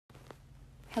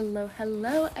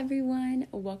Hello, everyone.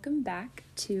 Welcome back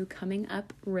to Coming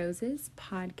Up Roses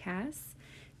podcast.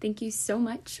 Thank you so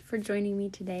much for joining me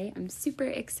today. I'm super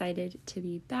excited to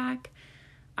be back.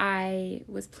 I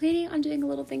was planning on doing a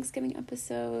little Thanksgiving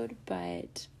episode,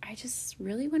 but I just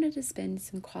really wanted to spend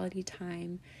some quality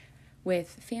time with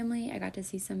family. I got to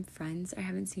see some friends I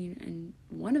haven't seen, and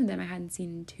one of them I hadn't seen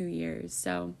in 2 years.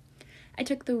 So I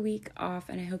took the week off,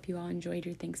 and I hope you all enjoyed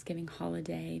your Thanksgiving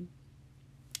holiday.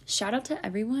 Shout out to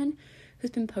everyone who's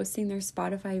been posting their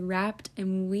Spotify Wrapped,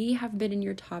 and we have been in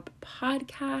your top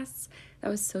podcasts. That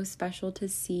was so special to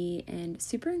see and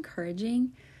super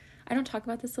encouraging. I don't talk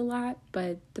about this a lot,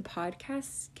 but the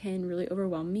podcasts can really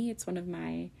overwhelm me. It's one of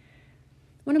my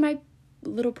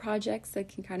little projects that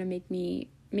can kind of make me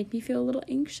feel a little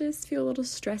anxious, feel a little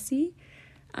stressy.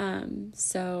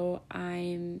 So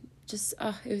I'm just,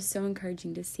 it was so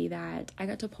encouraging to see that. I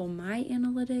got to pull my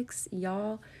analytics,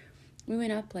 y'all. We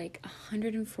went up like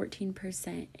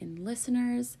 114% in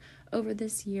listeners over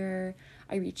this year.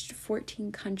 I reached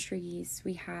 14 countries.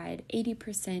 We had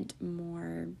 80%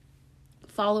 more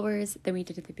followers than we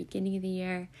did at the beginning of the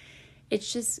year.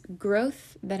 It's just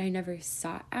growth that I never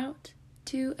sought out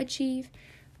to achieve,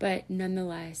 but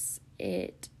nonetheless,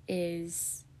 it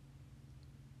is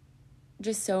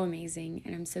just so amazing,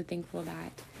 and I'm so thankful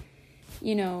that,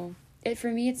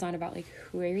 for me, it's not about like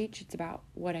who I reach, it's about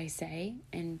what I say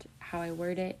and how I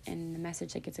word it and the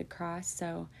message that gets across.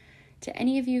 So to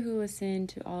any of you who listen,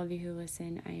 to all of you who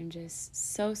listen, I am just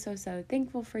so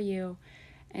thankful for you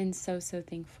and so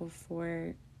thankful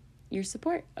for your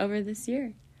support over this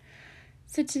year.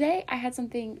 So today I had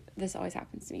something, this always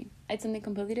happens to me. I had something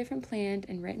completely different planned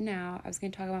and written out. I was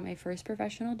going to talk about my first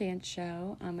professional dance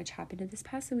show, which happened this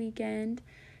past weekend.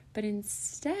 But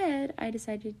instead, I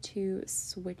decided to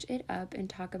switch it up and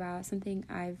talk about something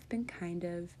I've been kind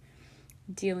of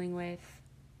dealing with,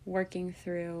 working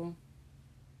through,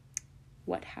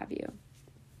 what have you.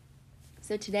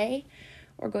 So today,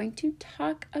 we're going to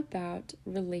talk about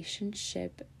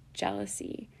relationship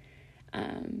jealousy,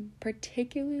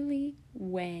 particularly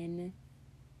when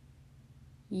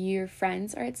your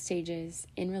friends are at stages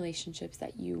in relationships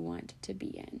that you want to be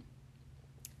in.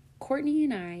 Courtney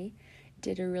and I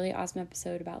did a really awesome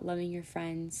episode about loving your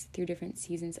friends through different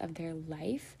seasons of their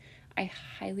life. I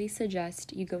highly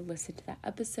suggest you go listen to that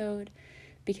episode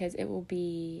because it will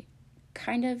be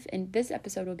and this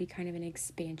episode will be kind of an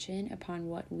expansion upon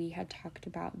what we had talked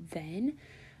about then.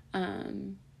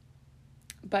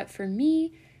 But for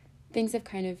me, things have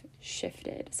kind of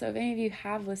shifted. So if any of you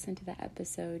have listened to that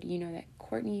episode, you know that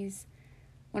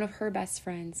one of her best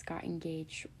friends got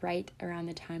engaged right around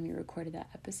the time we recorded that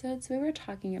episode. So we were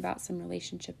talking about some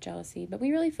relationship jealousy, but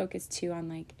we really focused too on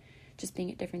like just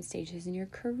being at different stages in your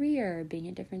career, being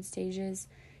at different stages,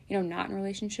 not in a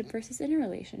relationship versus in a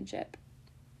relationship.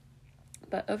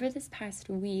 But over this past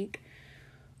week,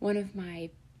 one of my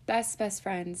best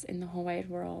friends in the whole wide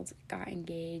world got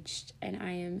engaged, and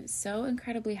I am so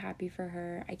incredibly happy for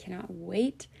her. I cannot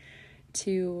wait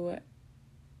to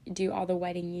do all the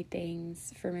wedding-y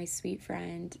things for my sweet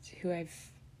friend who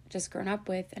I've just grown up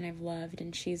with and I've loved,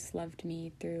 and she's loved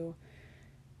me through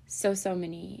so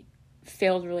many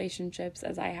failed relationships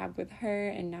as I have with her,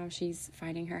 and now she's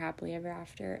finding her happily ever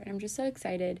after, and I'm just so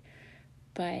excited.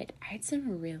 But I had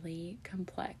some really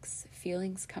complex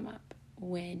feelings come up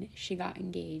when she got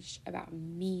engaged about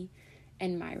me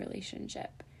and my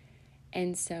relationship.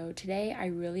 And so today I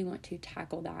really want to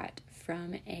tackle that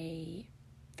from a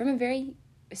very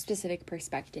specific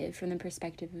perspective, from the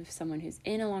perspective of someone who's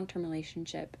in a long-term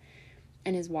relationship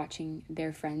and is watching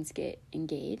their friends get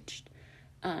engaged.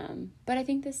 But I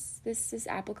think this is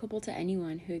applicable to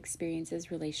anyone who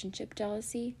experiences relationship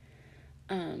jealousy.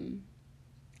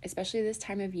 Especially this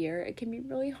time of year, it can be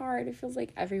really hard. It feels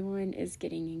like everyone is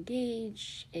getting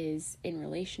engaged, is in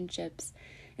relationships.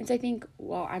 And so I think,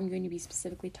 I'm going to be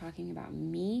specifically talking about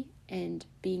me and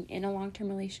being in a long-term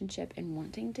relationship and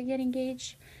wanting to get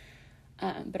engaged.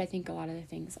 But I think a lot of the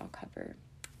things I'll cover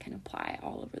can apply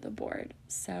all over the board.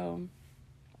 So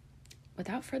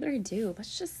without further ado,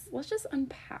 let's just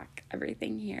unpack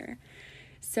everything here.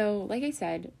 So like I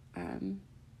said,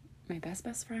 my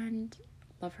best friend,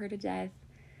 love her to death.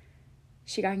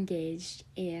 She got engaged,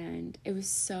 and it was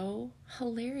so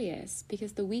hilarious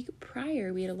because the week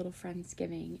prior we had a little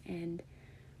Friendsgiving, and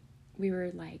we were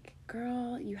like,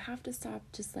 girl, you have to stop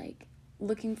just like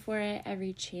looking for it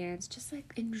every chance. Just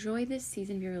like enjoy this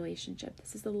season of your relationship.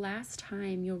 This is the last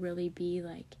time you'll really be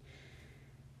like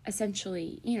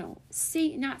essentially,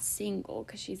 not single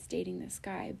because she's dating this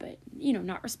guy, but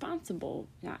not responsible,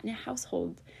 not in a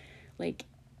household. Like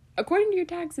according to your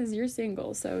taxes, you're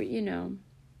single, so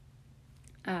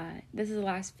This is the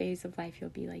last phase of life you'll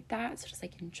be like that, so just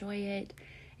like enjoy it.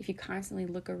 If you constantly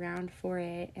look around for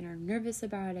it and are nervous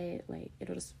about it, like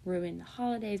it'll just ruin the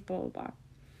holidays, blah blah blah.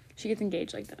 She gets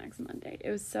engaged like the next Monday. It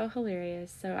was so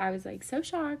hilarious. So I was like so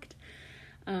shocked.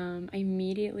 I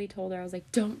immediately told her, I was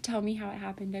like, don't tell me how it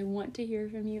happened. I want to hear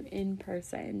from you in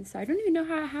person. So I don't even know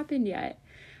how it happened yet.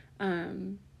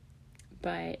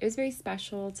 But it was very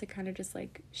special to kind of just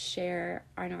like share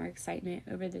on our excitement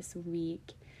over this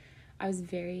week. I was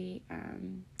very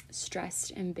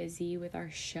stressed and busy with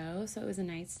our show, so it was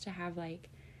nice to have like,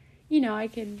 I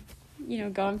could,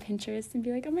 go on Pinterest and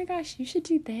be like, oh my gosh, you should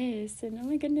do this, and oh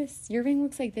my goodness, your ring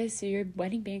looks like this, or your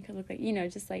wedding band could look like,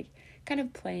 just like kind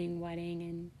of playing wedding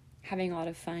and having a lot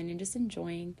of fun and just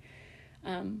enjoying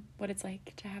what it's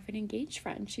like to have an engaged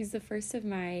friend. She's the first of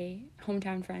my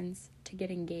hometown friends to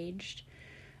get engaged.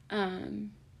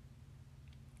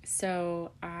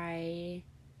 So I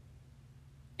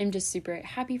am just super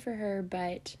happy for her,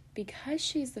 but because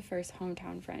she's the first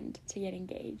hometown friend to get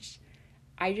engaged,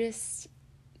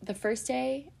 the first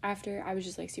day after, I was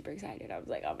just like super excited. I was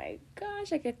like, oh my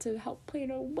gosh, I get to help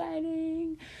plan a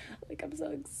wedding. Like, I'm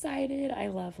so excited. I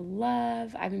love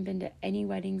love. I haven't been to any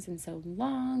weddings in so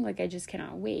long. Like, I just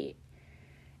cannot wait.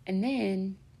 And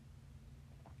then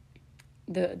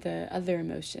the other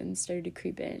emotions started to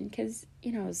creep in because,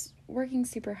 I was working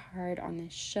super hard on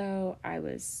this show. I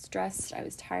was stressed. I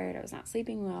was tired. I was not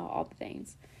sleeping well, all the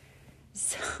things.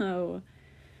 So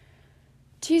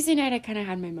Tuesday night, I kind of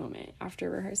had my moment after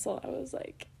rehearsal. I was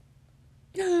like,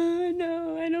 oh,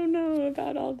 no, I don't know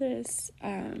about all this.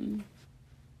 And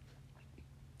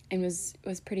was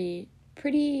pretty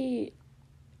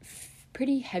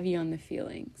heavy on the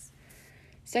feelings.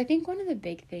 So I think one of the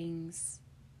big things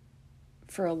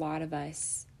for a lot of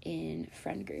us in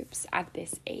friend groups at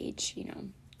this age,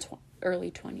 early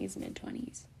 20s, mid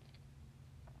 20s,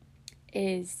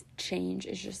 is change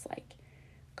is just like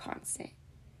constant.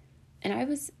 And I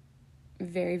was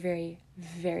very, very,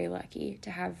 very lucky to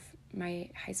have my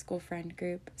high school friend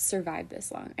group survive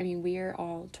this long. I mean, we are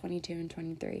all 22 and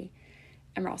 23,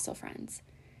 and we're all still friends.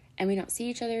 And we don't see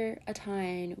each other a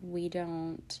ton. We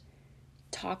don't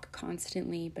talk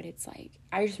constantly, but it's like,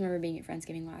 I just remember being at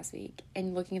Friendsgiving last week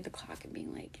and looking at the clock and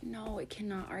being like, no, it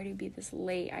cannot already be this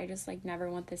late. I just like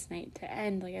never want this night to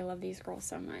end. Like, I love these girls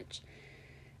so much.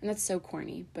 And that's so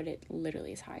corny, but it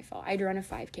literally is how I felt. I had to run a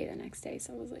 5K the next day,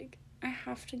 so I was like, I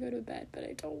have to go to bed, but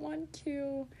I don't want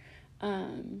to.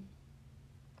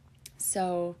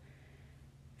 So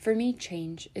for me,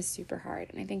 change is super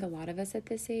hard. And I think a lot of us at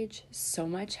this age, so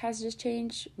much has just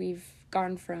changed. We've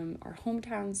gone from our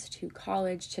hometowns to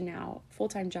college to now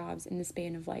full-time jobs in the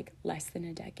span of like less than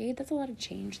a decade. That's a lot of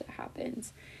change that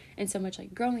happens. And so much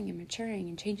like growing and maturing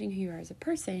and changing who you are as a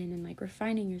person and like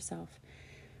refining yourself.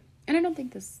 And I don't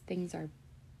think those things are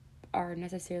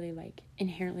necessarily like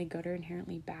inherently good or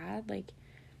inherently bad. Like,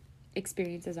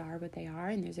 experiences are what they are,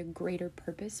 and there's a greater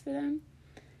purpose for them,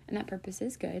 and that purpose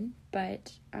is good.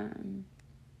 But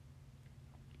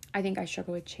I think I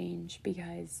struggle with change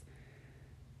because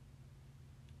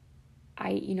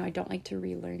I don't like to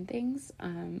relearn things.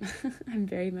 I'm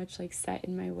very much like set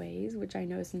in my ways, which I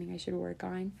know is something I should work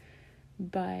on.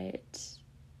 But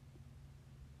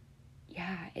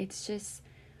yeah, it's just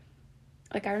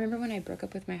like, I remember when I broke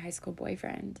up with my high school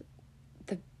boyfriend,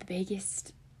 the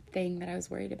biggest thing that I was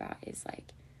worried about is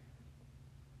like,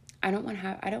 I don't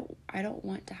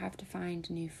want to have to find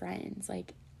new friends.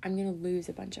 Like, I'm going to lose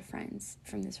a bunch of friends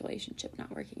from this relationship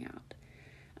not working out.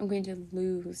 I'm going to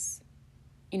lose,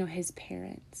 his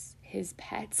parents, his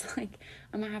pets. Like,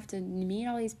 I'm going to have to meet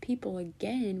all these people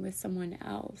again with someone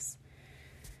else.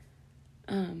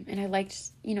 And I like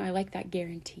that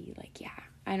guarantee. Like, yeah,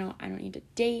 I don't need to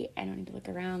date. I don't need to look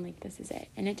around. Like, this is it.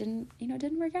 And it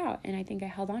didn't work out. And I think I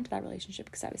held on to that relationship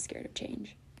because I was scared of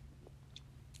change.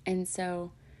 And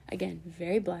so, again,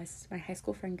 very blessed. My high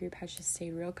school friend group has just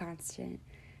stayed real constant.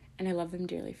 And I love them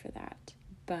dearly for that.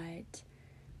 But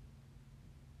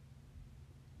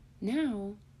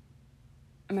now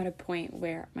I'm at a point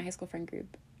where my high school friend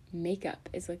group makeup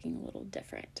is looking a little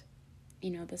different.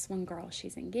 This one girl,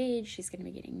 she's engaged. She's going to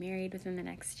be getting married within the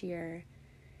next year.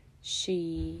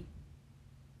 She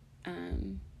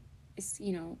is,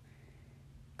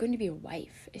 going to be a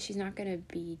wife. She's not going to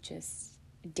be just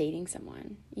dating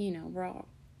someone. We're all,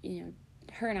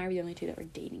 her and I were the only two that were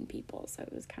dating people. So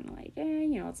it was kind of like,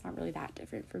 it's not really that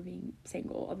different for being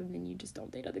single, other than you just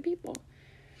don't date other people.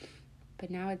 But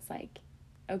now it's like,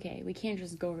 okay, we can't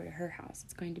just go over to her house.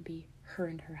 It's going to be her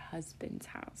and her husband's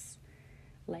house.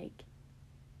 Like,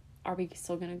 are we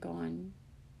still going to go on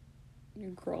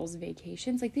girls'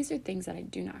 vacations? Like, these are things that I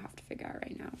do not have to figure out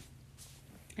right now.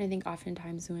 I think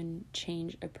oftentimes when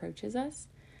change approaches us,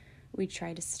 we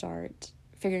try to start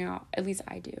figuring out, at least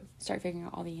I do, start figuring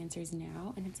out all the answers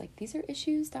now. And it's like, these are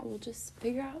issues that we'll just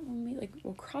figure out when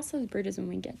we'll cross those bridges when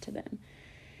we get to them.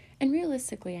 And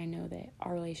realistically, I know that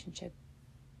our relationship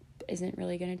isn't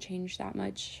really going to change that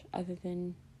much other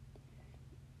than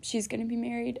she's going to be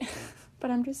married. But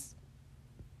I'm just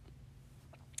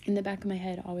in the back of my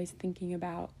head always thinking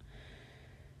about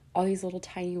all these little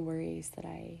tiny worries that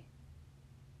I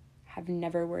have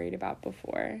never worried about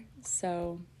before.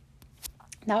 So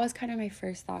that was kind of my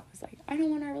first thought, was like, I don't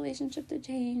want our relationship to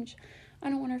change. I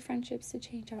don't want our friendships to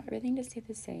change. I want everything to stay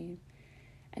the same.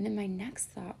 And then my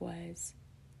next thought was,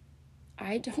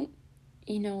 I don't,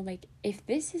 like, if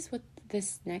this is what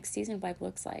this next season of life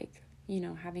looks like,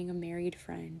 having a married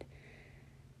friend,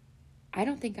 I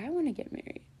don't think I want to get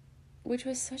married, which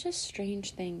was such a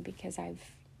strange thing, because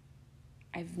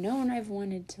I've known I've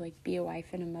wanted to, like, be a wife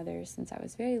and a mother since I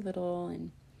was very little,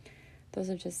 and those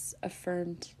have just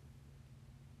affirmed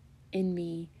in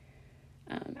me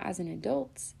as an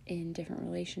adult in different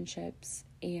relationships.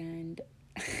 And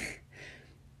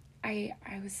I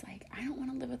was like, I don't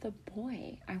want to live with a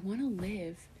boy. I want to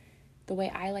live the way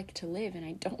I like to live, and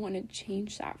I don't want to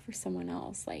change that for someone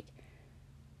else. Like,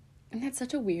 and that's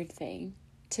such a weird thing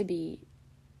to be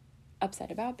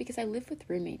upset about, because I live with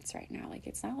roommates right now. Like,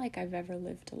 it's not like I've ever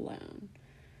lived alone,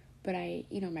 but I'm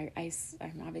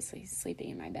obviously sleeping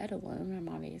in my bed alone. I'm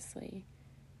obviously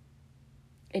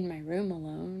in my room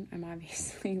alone. I'm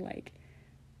obviously like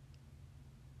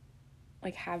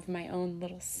have my own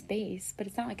little space, but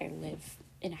it's not like I live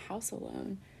in a house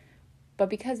alone. But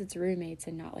because it's roommates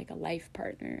and not like a life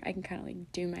partner, I can kind of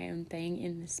like do my own thing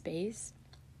in the space.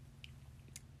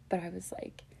 But I was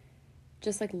like,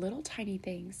 just like little tiny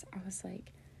things. I was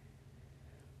like,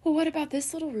 well, what about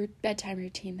this little bedtime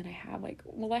routine that I have? Like,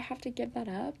 will I have to give that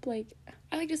up? Like,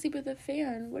 I like to sleep with a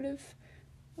fan.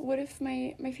 What if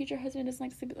my future husband doesn't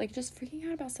like to sleep? Like, just freaking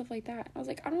out about stuff like that. I was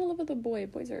like, I don't want to live with a boy.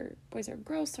 Boys are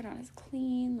gross. They're not as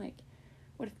clean. Like,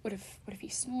 what if he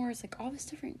snores? Like, all this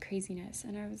different craziness.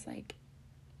 And I was like,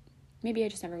 maybe I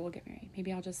just never will get married.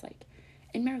 Maybe I'll just like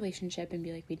in my relationship and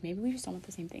be like, maybe we just don't want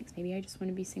the same things. Maybe I just want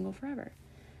to be single forever.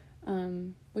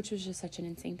 Which was just such an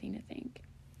insane thing to think.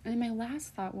 And then my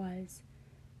last thought was,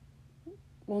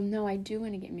 well, no, I do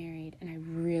want to get married, and I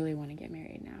really want to get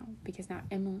married now, because now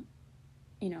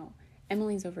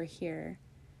Emily's over here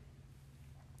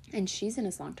and she's in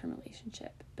this long-term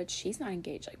relationship, but she's not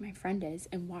engaged like my friend is.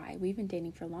 And why? We've been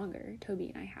dating for longer.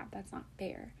 Toby and I have. That's not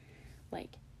fair.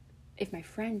 Like, if my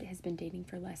friend has been dating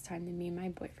for less time than me and my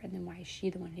boyfriend, then why is she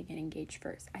the one to get engaged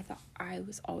first? I thought I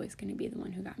was always going to be the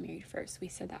one who got married first. We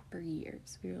said that for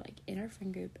years. We were like, in our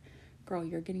friend group, girl,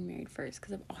 you're getting married first,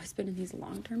 because I've always been in these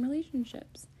long-term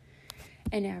relationships.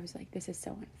 And I was like, this is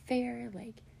so unfair.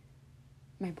 Like,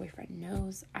 my boyfriend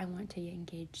knows I want to get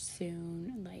engaged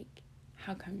soon. Like,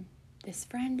 how come this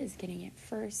friend is getting it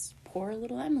first? Poor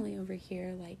little Emily over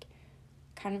here, like,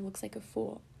 kind of looks like a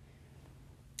fool.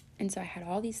 And so I had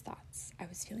all these thoughts. I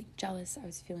was feeling jealous. I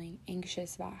was feeling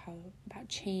anxious about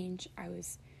change. I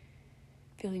was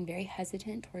feeling very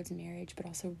hesitant towards marriage, but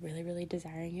also really, really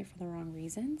desiring it for the wrong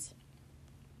reasons.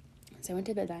 So I went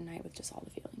to bed that night with just all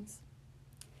the feelings.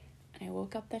 And I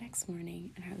woke up the next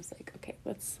morning and I was like, okay,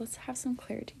 let's have some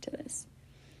clarity to this.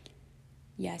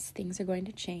 Yes, things are going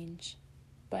to change,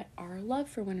 but our love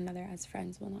for one another as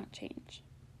friends will not change.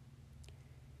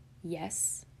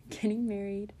 Yes, getting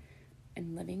married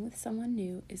and living with someone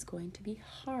new is going to be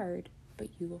hard, but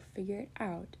you will figure it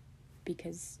out,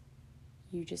 because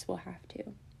you just will have to.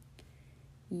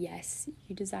 Yes,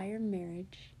 you desire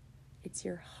marriage. It's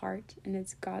your heart and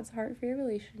it's God's heart for your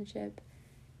relationship.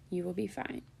 You will be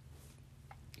fine.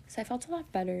 So I felt a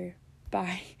lot better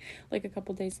by like a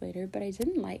couple days later, but I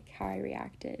didn't like how I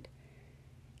reacted.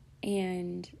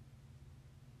 And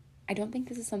I don't think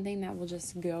this is something that will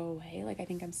just go away. Like, I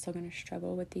think I'm still going to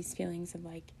struggle with these feelings of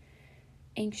like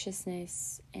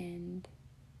anxiousness and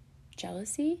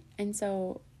jealousy. And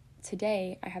so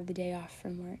today I have the day off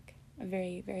from work, a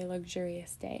very, very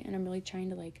luxurious day. And I'm really trying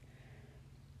to like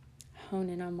hone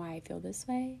in on why I feel this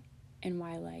way, and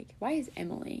why is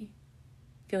Emily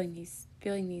feeling these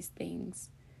things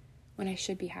when I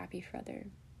should be happy for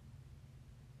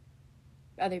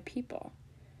other people.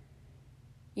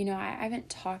 I haven't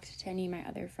talked to any of my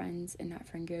other friends in that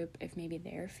friend group if maybe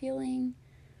they're feeling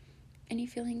any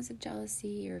feelings of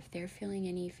jealousy, or if they're feeling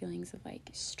any feelings of like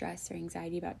stress or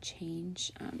anxiety about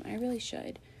change. I really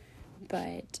should,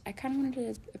 but I kind of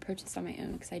wanted to approach this on my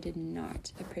own, because I did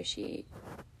not appreciate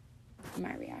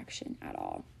my reaction at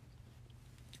all.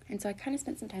 And so I kind of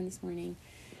spent some time this morning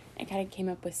I kind of came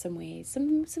up with some ways,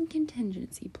 some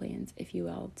contingency plans, if you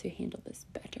will, to handle this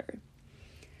better.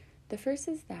 The first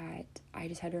is that I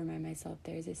just had to remind myself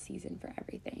there's a season for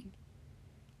everything.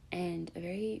 And a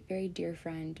very, very dear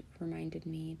friend reminded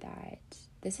me that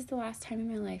this is the last time in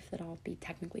my life that I'll be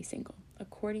technically single.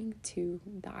 According to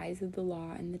the eyes of the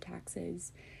law and the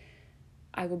taxes,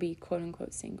 I will be quote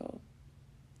unquote single.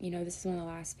 You know, this is one of the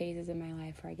last phases of my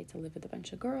life where I get to live with a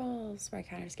bunch of girls, where I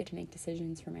kind of just get to make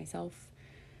decisions for myself,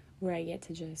 where I get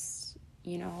to just,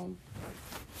 you know,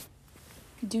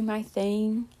 do my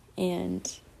thing, and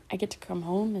I get to come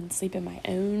home and sleep in my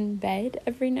own bed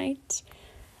every night.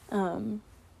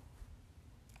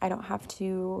 I don't have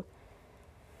to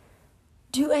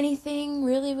do anything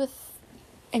really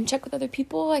and check with other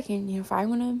people. I can, if I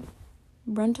want to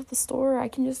run to the store, I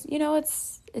can just,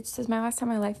 it's just my last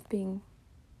time in my life being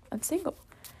single.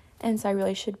 And so I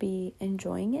really should be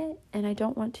enjoying it. And I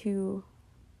don't want to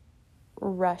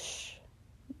rush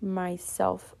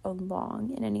myself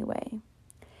along in any way. And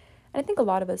I think a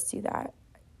lot of us do that.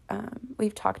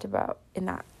 We've talked about in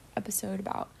that episode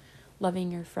about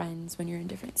loving your friends when you're in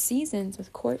different seasons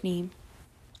with Courtney,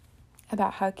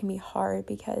 about how it can be hard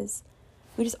because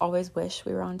we just always wish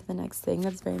we were on to the next thing.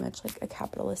 That's very much like a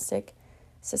capitalistic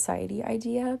society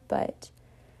idea, but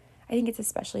I think it's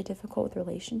especially difficult with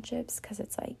relationships because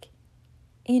it's like,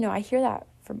 I hear that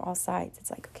from all sides.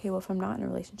 It's like, okay, well, if I'm not in a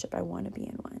relationship, I want to be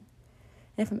in one.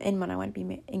 And if I'm in one, I want to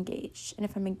be engaged. And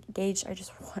if I'm engaged, I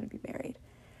just want to be married.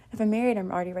 If I'm married,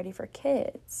 I'm already ready for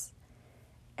kids.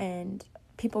 And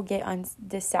people get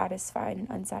dissatisfied and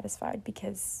unsatisfied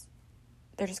because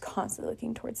they're just constantly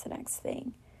looking towards the next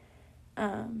thing.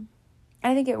 I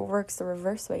think it works the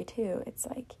reverse way too. It's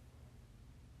like,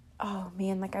 oh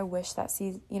man, like I wish that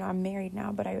season, I'm married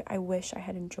now, but I wish I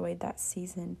had enjoyed that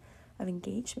season of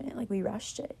engagement. Like we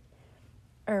rushed it.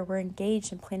 Or we're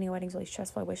engaged and planning a wedding's really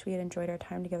stressful. I wish we had enjoyed our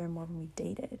time together more when we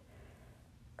dated.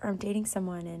 Or I'm dating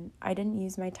someone and I didn't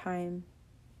use my time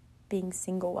being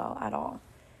single well at all.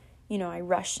 I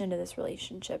rushed into this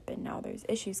relationship and now there's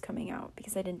issues coming out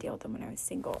because I didn't deal with them when I was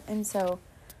single. And so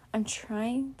I'm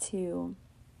trying to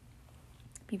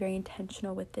be very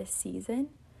intentional with this season,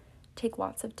 take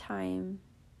lots of time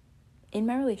in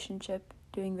my relationship,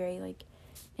 doing very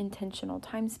intentional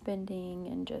time spending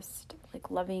and just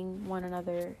loving one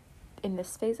another in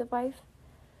this phase of life,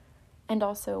 and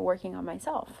also working on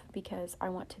myself because I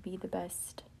want to be the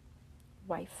best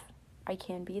wife I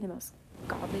can be, the most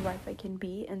godly wife I can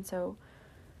be. And so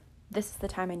this is the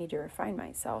time I need to refine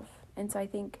myself. And so I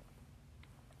think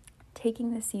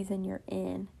taking the season you're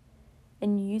in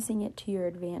and using it to your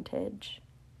advantage,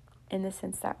 in the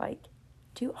sense that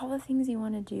do all the things you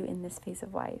want to do in this phase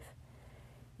of life.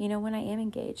 When I am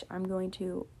engaged, I'm going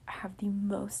to have the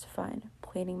most fun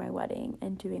planning my wedding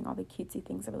and doing all the cutesy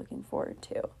things I'm looking forward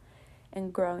to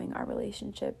and growing our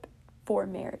relationship for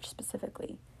marriage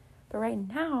specifically. But right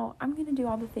now, I'm going to do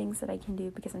all the things that I can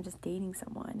do because I'm just dating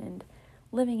someone and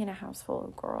living in a house full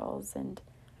of girls and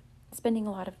spending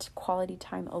a lot of quality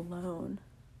time alone,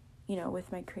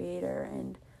 with my creator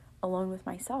and alone with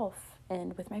myself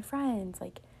and with my friends,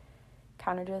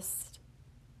 kind of just,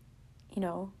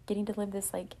 getting to live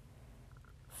this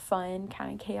fun,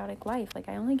 kind of chaotic life.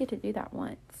 I only get to do that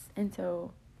once. And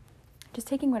so just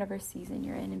taking whatever season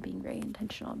you're in and being very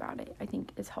intentional about it, I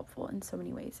think is helpful in so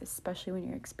many ways, especially when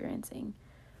you're experiencing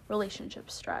relationship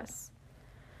stress.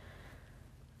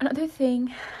 Another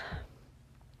thing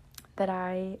that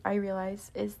I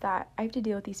realize is that I have to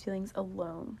deal with these feelings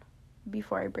alone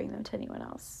before I bring them to anyone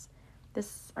else.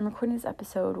 I'm recording this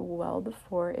episode well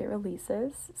before it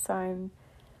releases, so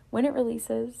when it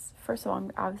releases, first of all,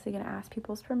 I'm obviously going to ask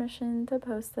people's permission to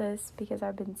post this because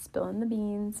I've been spilling the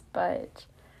beans, but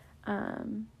I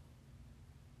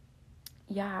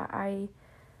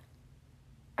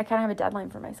kind of have a deadline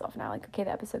for myself now. Okay,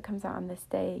 the episode comes out on this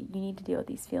day. You need to deal with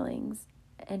these feelings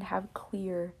and have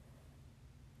clear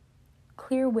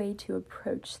way to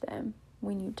approach them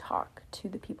when you talk to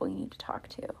the people you need to talk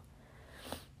to.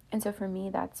 And so for me,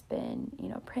 that's been,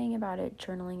 praying about it,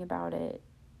 journaling about it,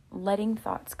 letting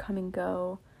thoughts come and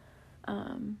go,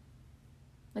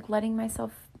 letting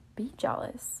myself be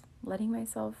jealous, letting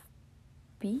myself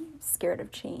be scared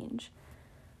of change,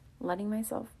 letting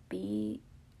myself be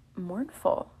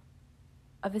mournful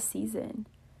of a season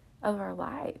of our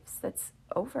lives that's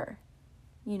over.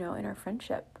 In our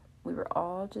friendship, we were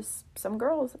all just some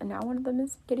girls, and now one of them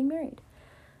is getting married.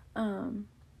 And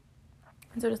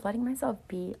so just letting myself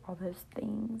be all those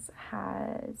things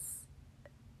has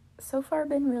so far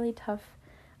been really tough.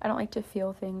 I don't like to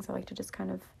feel things. I like to just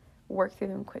kind of work through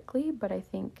them quickly. But I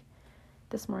think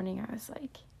this morning I was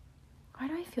like, why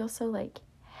do I feel so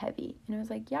heavy. And it was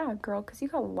like, yeah, girl, because you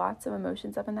got lots of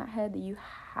emotions up in that head that you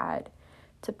had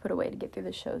to put away to get through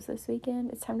the shows this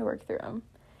weekend. It's time to work through them.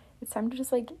 It's time to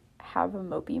just like have a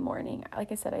mopey morning.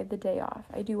 Like I said, I have the day off.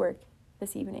 I do work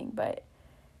this evening, but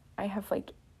I have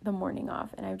like the morning off,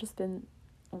 and I've just been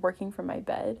working from my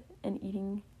bed and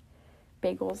eating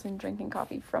bagels and drinking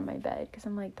coffee from my bed, because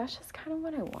I'm like, that's just kind of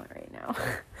what I want right now.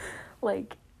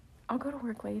 Like, I'll go to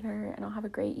work later and I'll have a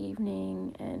great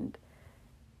evening, and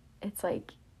it's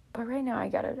like, but right now I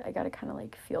gotta kind of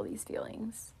like feel these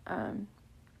feelings, and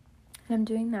I'm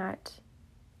doing that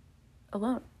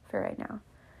alone for right now.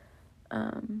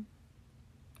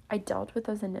 I dealt with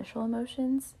those initial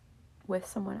emotions with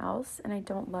someone else, and I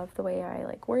don't love the way I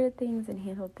like worded things and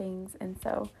handled things, and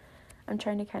so I'm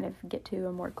trying to kind of get to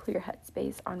a more clear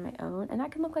headspace on my own, and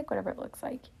that can look like whatever it looks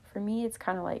like. For me, it's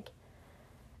kind of like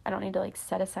I don't need to like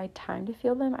set aside time to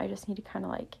feel them. I just need to kind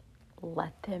of like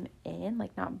let them in,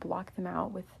 like not block them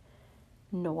out with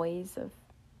noise of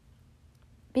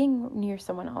being near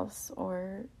someone else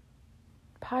or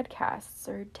podcasts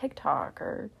or TikTok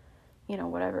or, you know,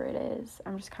 whatever it is.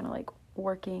 I'm just kind of like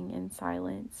working in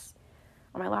silence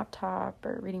on my laptop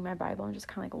or reading my Bible and just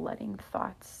kind of like letting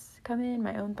thoughts come in,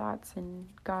 my own thoughts and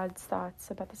God's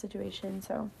thoughts about the situation.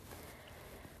 So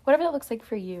whatever that looks like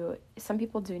for you, some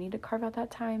people do need to carve out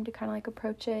that time to kind of like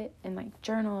approach it and like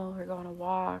journal or go on a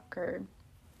walk or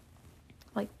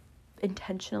like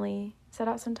intentionally set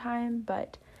out some time.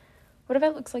 But whatever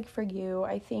it looks like for you,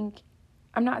 I think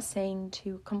I'm not saying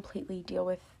to completely deal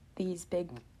with these big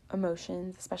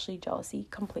emotions, especially jealousy,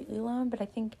 completely alone, but I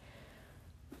think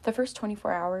the first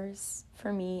 24 hours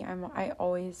for me,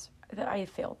 I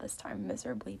failed this time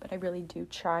miserably, but I really do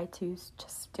try to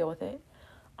just deal with it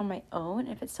on my own.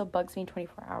 If it still bugs me in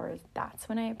 24 hours, that's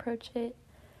when I approach it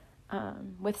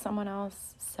with someone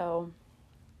else. So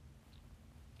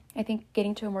I think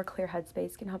getting to a more clear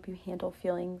headspace can help you handle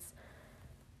feelings,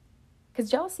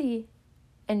 because jealousy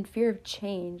and fear of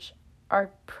change are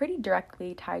pretty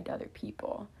directly tied to other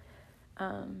people.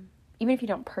 Even if you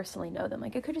don't personally know them,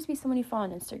 like it could just be someone you follow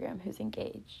on Instagram who's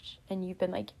engaged and you've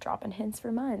been like dropping hints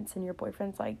for months and your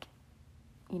boyfriend's like,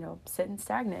 you know, sitting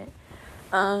stagnant.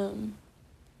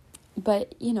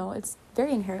 But, you know, it's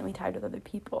very inherently tied with other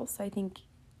people. So I think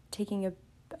taking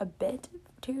a bit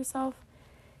to yourself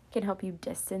can help you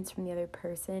distance from the other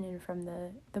person and from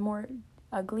the more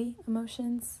ugly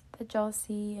emotions that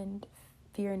jealousy and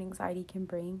fear and anxiety can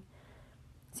bring.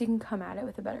 So you can come at it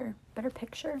with a better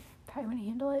picture of how you want to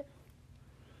handle it.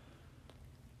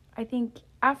 I think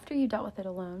after you dealt with it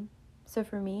alone, so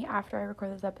for me, after I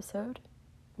record this episode,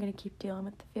 I'm going to keep dealing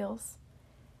with the feels.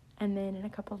 And then in a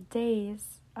couple of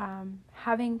days,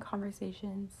 having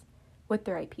conversations with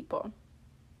the right people.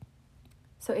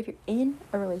 So if you're in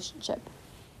a relationship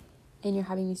and you're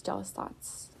having these jealous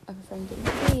thoughts of a friend getting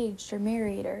engaged or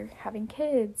married or having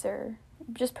kids or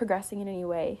just progressing in any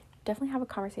way, definitely have a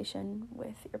conversation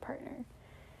with your partner.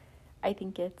 I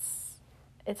think it's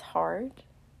hard,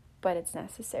 but it's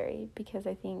necessary, because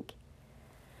I think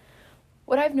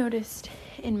what I've noticed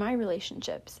in my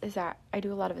relationships is that I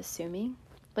do a lot of assuming.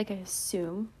 Like I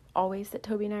assume always that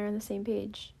Toby and I are on the same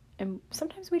page, and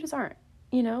sometimes we just aren't,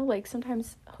 you know, like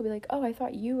sometimes he'll be like, oh, I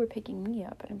thought you were picking me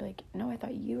up, and I'd be like, no, I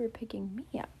thought you were picking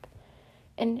me up,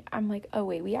 and I'm like, oh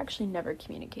wait, we actually never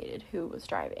communicated who was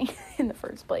driving in the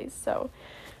first place, so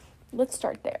let's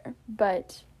start there.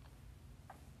 But,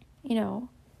 you know,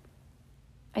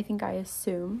 I think I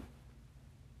assume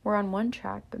we're on one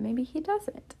track, but maybe he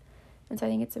doesn't. And so I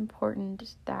think it's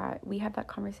important that we have that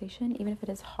conversation, even if it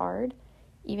is hard,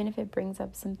 even if it brings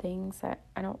up some things that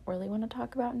I don't really want to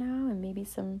talk about now, and maybe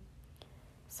some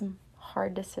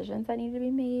hard decisions that need to be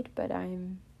made, but I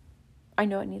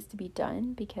know it needs to be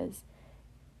done, because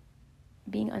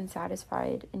being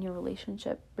unsatisfied in your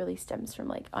relationship really stems from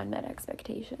like unmet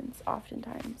expectations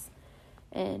oftentimes.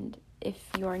 And if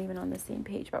you aren't even on the same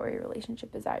page about where your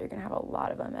relationship is at, you're going to have a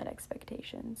lot of unmet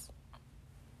expectations.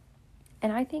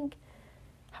 And I think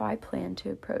how I plan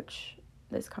to approach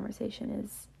this conversation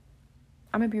is,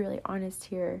 I'm going to be really honest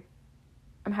here.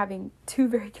 I'm having two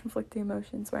very conflicting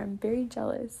emotions where I'm very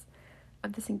jealous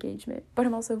of this engagement, but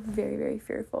I'm also very, very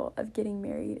fearful of getting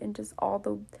married and just all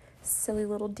the silly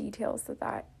little details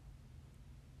that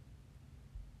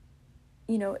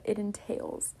you know, it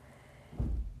entails.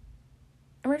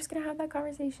 And we're just going to have that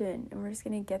conversation, and we're just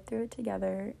going to get through it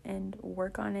together and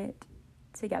work on it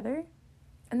together.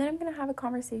 And then I'm going to have a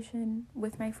conversation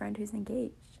with my friend who's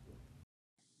engaged.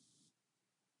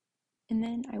 And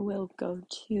then I will go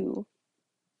to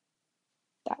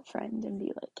that friend and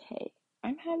be like, hey,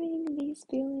 I'm having these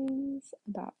feelings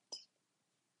about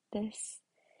this,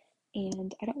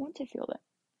 and I don't want to feel them.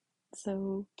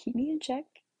 So keep me in check,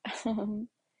 um,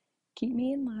 keep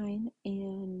me in line,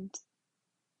 and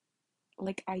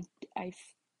like I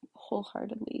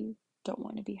wholeheartedly don't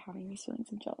want to be having these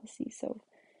feelings of jealousy. So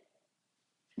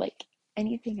like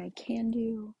anything I can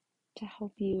do to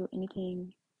help you,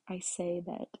 anything I say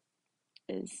that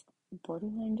is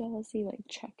borderline jealousy, like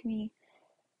check me.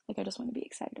 Like I just want to be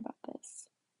excited about this.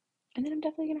 And then I'm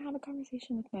definitely gonna have a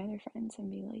conversation with my other friends and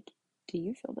be like, do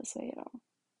you feel this way at all?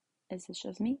 Is this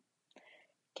just me?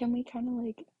 Can we kind of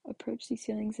like approach these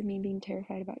feelings of me being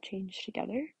terrified about change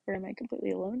together? Or am I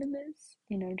completely alone in this?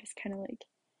 You know, just kind of like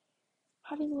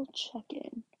having a little check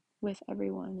in with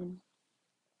everyone and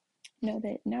know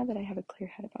that now that I have a clear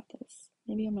head about this,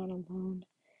 maybe I'm not alone.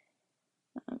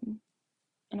 Um,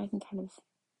 and I can kind of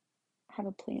have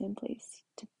a plan in place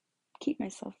to keep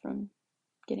myself from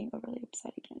getting overly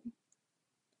upset again.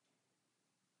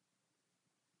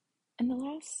 And the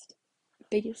last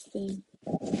biggest thing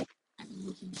I'm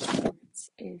looking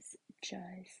towards is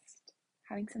just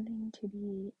having something to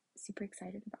be super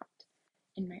excited about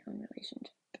in my own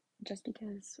relationship. Just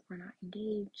because we're not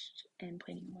engaged and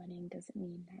planning a wedding doesn't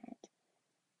mean that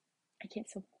I can't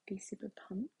still be super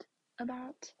pumped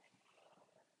about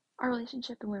our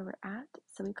relationship and where we're at.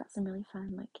 So we've got some really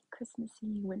fun like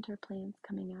Christmassy winter plans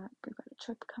coming up. We've got a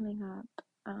trip coming up.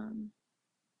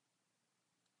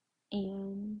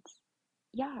 And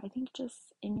yeah, I think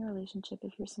just in your relationship,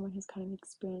 if you're someone who's kind of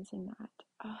experiencing that,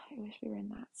 oh, I wish we were in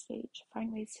that stage.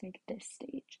 Find ways to make this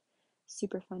stage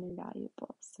super fun and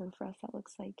valuable. So for us, that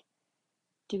looks like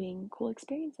doing cool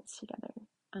experiences together,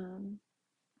 and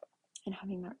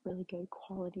having that really good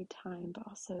quality time, but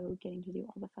also getting to do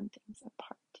all the fun things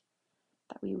apart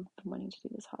that we've been wanting to do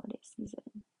this holiday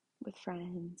season with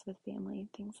friends, with family,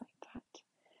 things like that.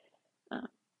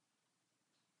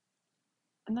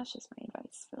 And that's just my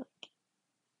advice for like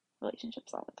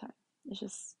relationships all the time. It's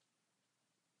just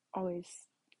always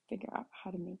figure out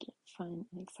how to make it fun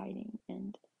and exciting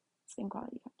and spend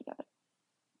quality time together.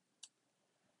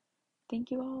 Thank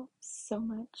you all so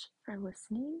much for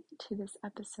listening to this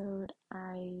episode.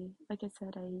 Like I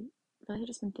said, I really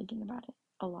just been thinking about it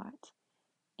a lot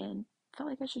and felt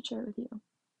like I should share it with you.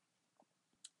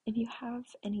 If you have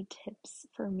any tips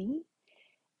for me,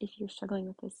 if you're struggling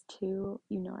with this too,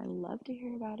 you know I love to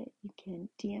hear about it. You can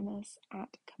DM us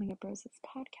at Coming Up Roses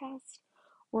Podcast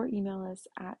or email us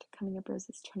at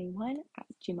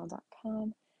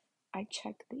cominguproses21@gmail.com. I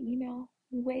check the email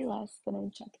way less than I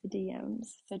check the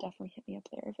DMs, so definitely hit me up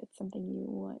there if it's something you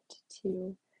want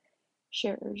to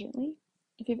share urgently.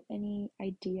 If you have any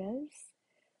ideas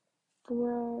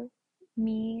for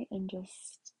me and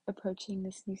just approaching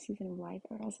this new season of life,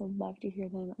 I would also love to hear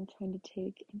them. I'm trying to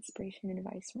take inspiration and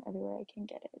advice from everywhere I can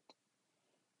get it.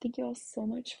 Thank you all so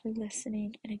much for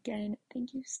listening. And again,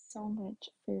 thank you so much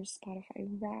for your Spotify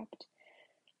Wrapped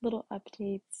little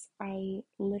updates. I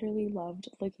literally loved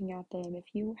looking at them. If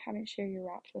you haven't shared your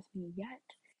Wrapped with me yet,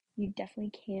 you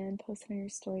definitely can post it on your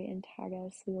story and tag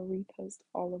us. We will repost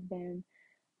all of them.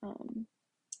 I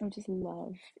would just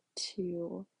love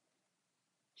to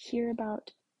hear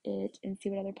about it and see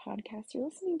what other podcasts you're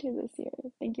listening to this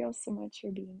year. Thank you all so much for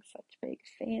being such big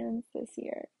fans this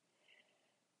year.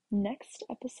 Next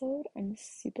episode, I'm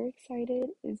super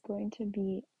excited, is going to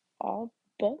be all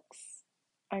books.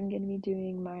 I'm going to be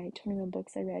doing my 21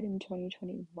 books I read in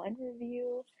 2021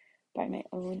 review by my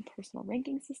own personal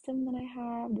ranking system that I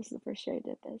have. This is the first year I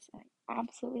did this, and I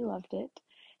absolutely loved it.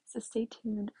 So stay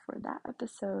tuned for that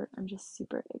episode. I'm just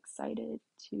super excited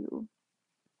to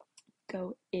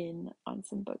go in on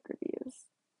some book reviews.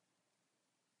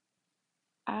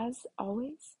 As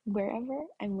always, wherever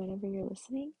and whenever you're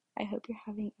listening, I hope you're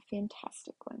having a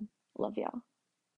fantastic one. Love y'all.